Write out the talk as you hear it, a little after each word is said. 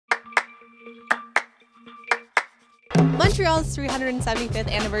Montreal's 375th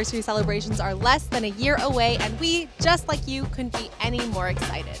anniversary celebrations are less than a year away, and we, just like you, couldn't be any more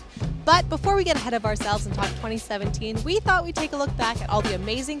excited. But before we get ahead of ourselves and talk 2017, we thought we'd take a look back at all the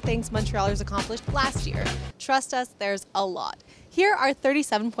amazing things Montrealers accomplished last year. Trust us, there's a lot. Here are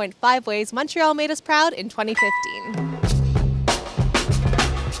 37.5 ways Montreal made us proud in 2015.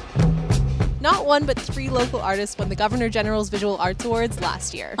 Not one but three local artists won the Governor General's Visual Arts Awards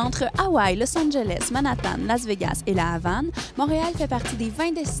last year. Entre Hawaï, Los Angeles, Manhattan, Las Vegas et La Havane, Montréal fait partie des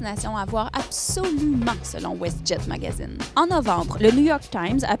 20 destinations à voir absolument selon WestJet Magazine. En novembre, le New York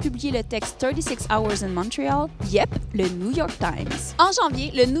Times a publié le texte 36 Hours in Montreal. Yep, le New York Times. En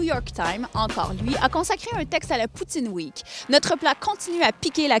janvier, le New York Times, encore lui, a consacré un texte à la Poutine Week. Notre plat continue à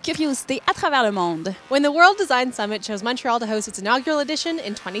piquer la curiosité à travers le monde. When the World Design Summit chose Montreal to host its inaugural edition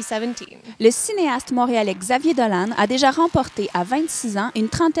in 2017. Le cinéaste montréalais Xavier Dolan a déjà remporté à 26 ans une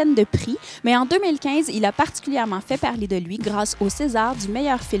trentaine de prix, mais en 2015, il a particulièrement fait parler de lui grâce au César du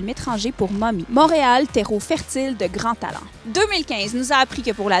meilleur film étranger pour Mommy. Montréal, terreau fertile de grands talents. 2015 nous a appris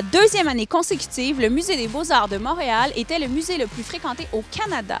que pour la deuxième année consécutive, le Musée des Beaux-Arts de Montréal était le musée le plus fréquenté au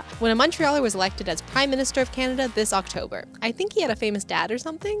Canada. When a Montrealer was elected as Prime Minister of Canada this October. I think he had a famous dad or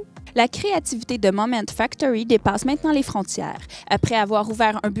something? La créativité de Moment Factory dépasse maintenant les frontières. Après avoir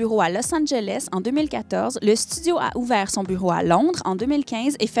ouvert un bureau à Los Angeles en 2014, le studio a ouvert son bureau à Londres en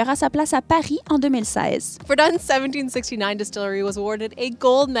 2015 et fera sa place à Paris en 2016. Verdun's 1769 distillery was awarded a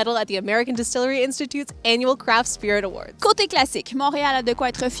gold medal at the American Distillery Institute's annual Craft Spirit Awards. Côté classique, Montréal a de quoi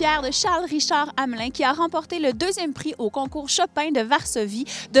être fier de Charles-Richard Hamelin qui a remporté le deuxième prix au concours Chopin de Varsovie,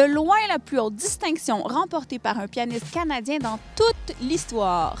 de loin la plus haute distinction remportée par un pianiste canadien dans toute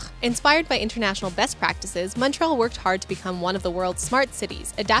l'histoire. Inspired by international best practices, Montreal worked hard to become one of the world's smart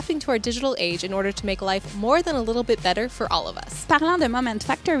cities, adapting to our digital age in order to make life more than a little bit better for all of us. Parlant de Moment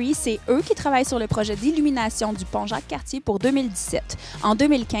Factory, c'est eux qui travaillent sur le projet d'illumination du pont Jacques-Cartier pour 2017. En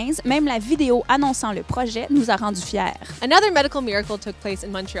 2015, même la vidéo annonçant le projet nous a rendus fiers. Another medical miracle took place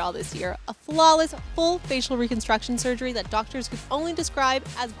in Montreal this year, a flawless, full facial reconstruction surgery that doctors could only describe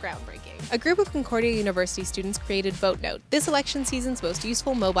as groundbreaking. A group of Concordia University students created VoteNote, this election season's most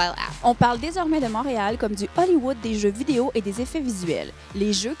useful mobile app. On parle désormais de Montréal comme du Hollywood des jeux vidéo et des effets visuels.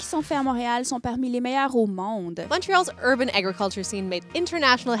 Les jeux qui sont faits à Montréal sont parmi les meilleurs au monde. Montreal's urban agriculture scene made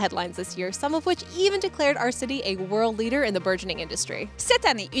international headlines this year, some of which even declared our city a world leader in the burgeoning industry. Cette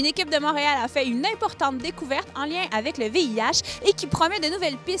année, une équipe de Montréal a fait une importante découverte en lien avec le VIH et qui promet de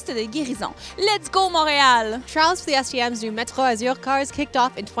nouvelles pistes de guérison. Let's go Montréal! Trials for the STM's new Metro Azur cars kicked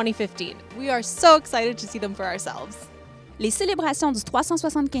off in 2015. We are so excited to see them for ourselves. Les célébrations du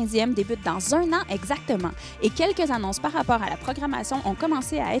 375e débutent dans un an exactement et quelques annonces par rapport à la programmation ont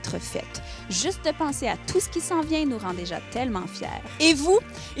commencé à être faites. Juste de penser à tout ce qui s'en vient nous rend déjà tellement fiers. Et vous?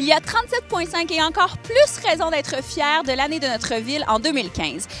 Il y a 37,5 et encore plus raison d'être fiers de l'année de notre ville en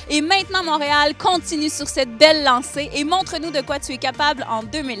 2015. Et maintenant, Montréal continue sur cette belle lancée et montre-nous de quoi tu es capable en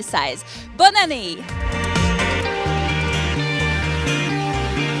 2016. Bonne année!